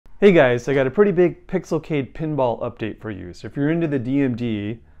Hey guys, I got a pretty big Pixelcade Pinball update for you. So if you're into the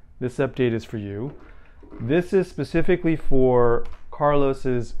DMD, this update is for you. This is specifically for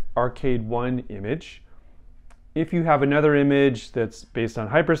Carlos's Arcade 1 image. If you have another image that's based on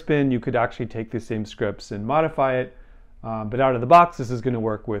HyperSpin, you could actually take the same scripts and modify it. But out of the box, this is going to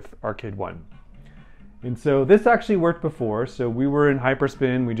work with Arcade 1. And so this actually worked before. So we were in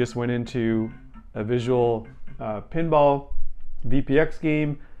HyperSpin. We just went into a visual pinball VPX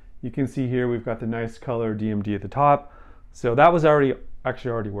game. You can see here we've got the nice color DMD at the top. So that was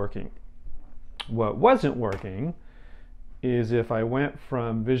actually already working. What wasn't working is if I went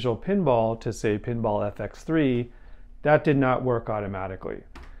from Visual Pinball to say Pinball FX3, that did not work automatically.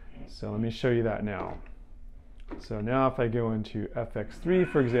 So let me show you that now. So now if I go into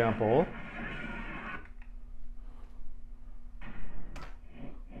FX3, for example,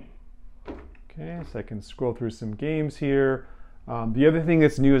 okay, so I can scroll through some games here. The other thing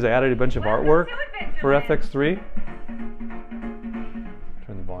that's new is I added a bunch of artwork for FX3.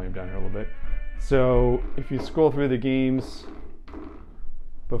 Turn the volume down here a little bit. So if you scroll through the games,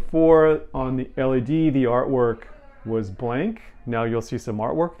 before on the LED the artwork was blank. Now you'll see some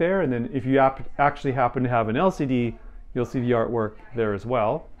artwork there, and then if you actually happen to have an LCD, you'll see the artwork there as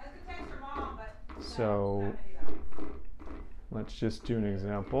well. So let's just do an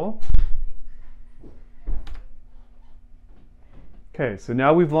example. Okay, so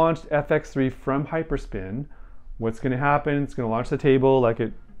now we've launched FX3 from HyperSpin. What's going to happen, it's going to launch the table like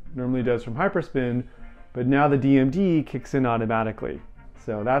it normally does from HyperSpin, but now the DMD kicks in automatically.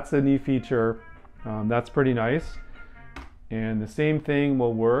 So that's a new feature. That's pretty nice. And the same thing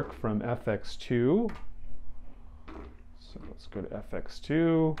will work from FX2. So let's go to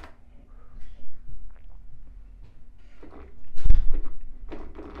FX2.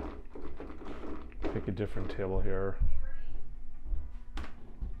 Pick a different table here.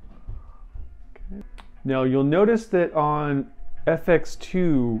 Now you'll notice that on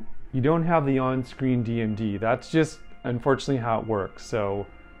FX2 you don't have the on-screen DMD. That's just unfortunately how it works. So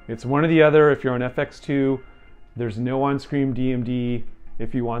it's one or the other. If you're on FX2, there's no on-screen DMD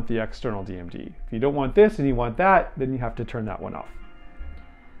if you want the external DMD. If you don't want this and you want that, then you have to turn that one off.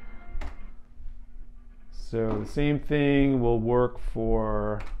 So the same thing will work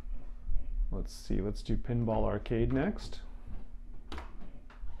for, let's see, let's do Pinball Arcade next.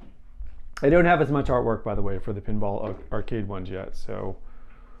 I don't have as much artwork, by the way, for the Pinball Arcade ones yet,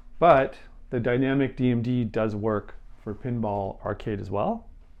 but the dynamic DMD does work for Pinball Arcade as well.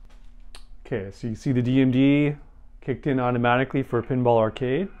 Okay, so you see the DMD kicked in automatically for Pinball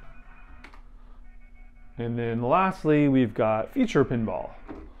Arcade. And then lastly, we've got Future Pinball.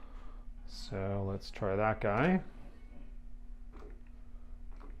 So let's try that guy.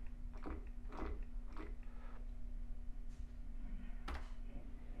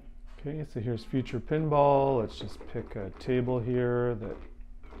 Okay, so here's Future Pinball. Let's just pick a table here that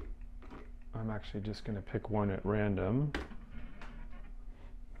I'm actually just going to pick one at random.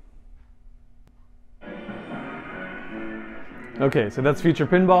 Okay, so that's Future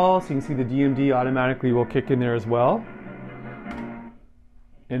Pinball. So you can see the DMD automatically will kick in there as well.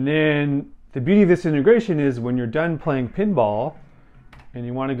 And then the beauty of this integration is when you're done playing pinball and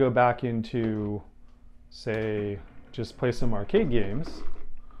you want to go back into, say, just play some arcade games.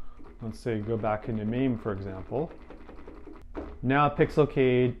 Let's say go back into MAME, for example. Now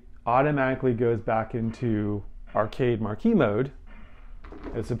Pixelcade automatically goes back into Arcade Marquee Mode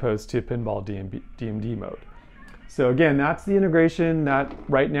as opposed to Pinball DMD mode. So again, that's the integration. That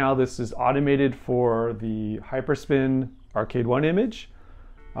right now this is automated for the HyperSpin Arcade 1 image.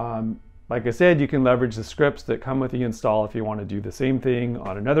 Like I said, you can leverage the scripts that come with the install if you want to do the same thing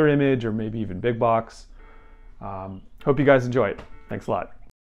on another image or maybe even big box. Hope you guys enjoy it. Thanks a lot.